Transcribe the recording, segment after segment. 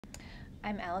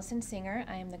I'm Allison Singer.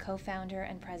 I am the co-founder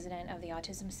and president of the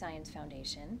Autism Science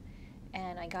Foundation,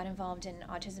 and I got involved in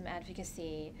autism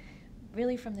advocacy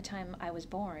really from the time I was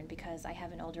born because I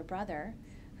have an older brother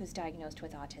who's diagnosed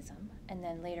with autism, and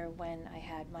then later when I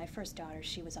had my first daughter,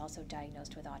 she was also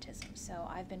diagnosed with autism. So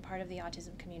I've been part of the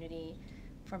autism community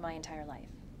for my entire life.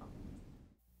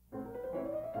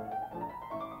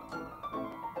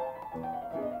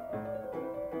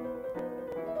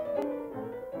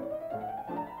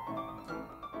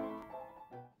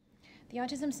 The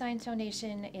Autism Science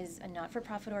Foundation is a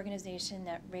not-for-profit organization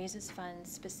that raises funds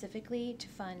specifically to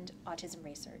fund autism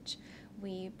research.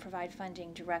 We provide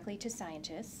funding directly to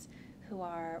scientists who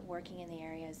are working in the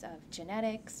areas of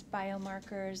genetics,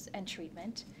 biomarkers, and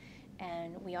treatment.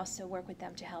 And we also work with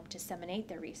them to help disseminate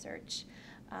their research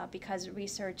because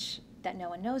research that no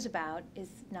one knows about is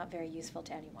not very useful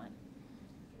to anyone.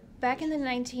 Back in the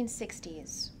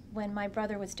 1960s, when my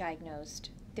brother was diagnosed,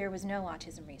 there was no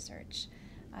autism research.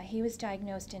 He was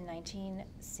diagnosed in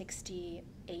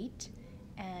 1968,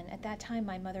 and at that time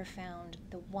my mother found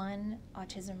the one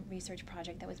autism research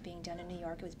project that was being done in New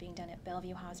York. It was being done at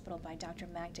Bellevue Hospital by Dr.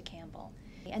 Magda Campbell.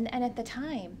 And at the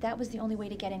time, that was the only way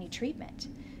to get any treatment.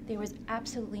 There was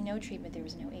absolutely no treatment. There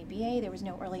was no ABA, there was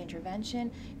no early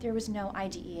intervention, there was no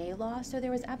IDEA law, so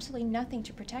there was absolutely nothing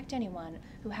to protect anyone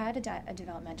who had a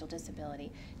developmental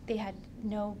disability. They had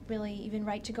no really even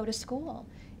right to go to school.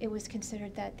 It was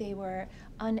considered that they were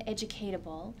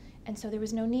uneducatable, and so there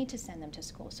was no need to send them to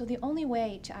school. So the only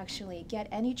way to actually get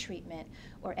any treatment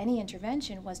or any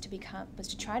intervention was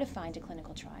to try to find a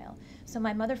clinical trial. So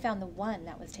my mother found the one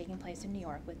that was taking place in New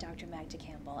York with Dr. Magda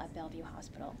Campbell at Bellevue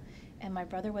Hospital. And my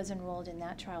brother was enrolled in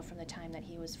that trial from the time that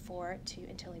he was 4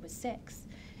 until he was 6,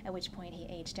 at which point he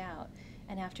aged out.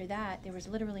 And after that, there was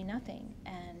literally nothing.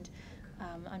 And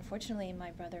unfortunately,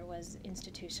 my brother was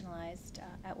institutionalized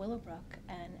at Willowbrook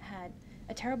and had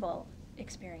a terrible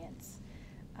experience.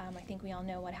 I think we all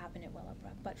know what happened at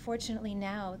Willowbrook. But fortunately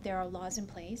now there are laws in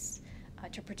place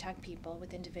to protect people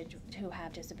with individuals who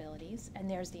have disabilities, and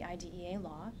there's the IDEA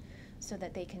law so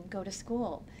that they can go to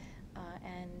school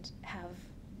and have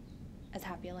as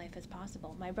happy a life as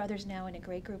possible. My brother's now in a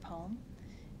great group home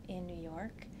in New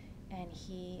York, and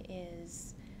he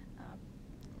is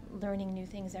learning new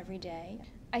things every day.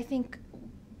 I think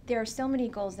there are so many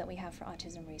goals that we have for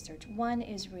autism research. One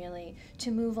is really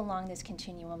to move along this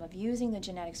continuum of using the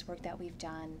genetics work that we've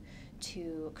done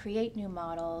to create new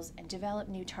models and develop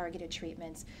new targeted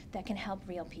treatments that can help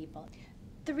real people.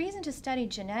 The reason to study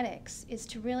genetics is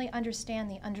to really understand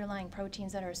the underlying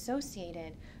proteins that are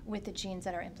associated with the genes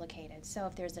that are implicated. So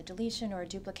if there's a deletion or a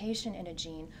duplication in a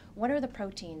gene, what are the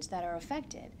proteins that are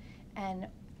affected? And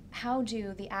how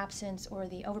do the absence or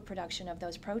the overproduction of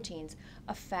those proteins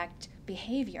affect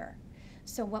behavior?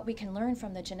 So what we can learn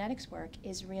from the genetics work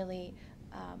is really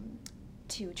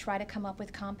to try to come up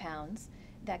with compounds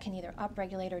that can either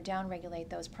upregulate or downregulate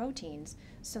those proteins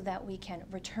so that we can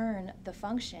return the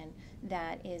function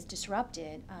that is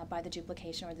disrupted by the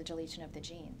duplication or the deletion of the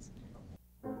genes.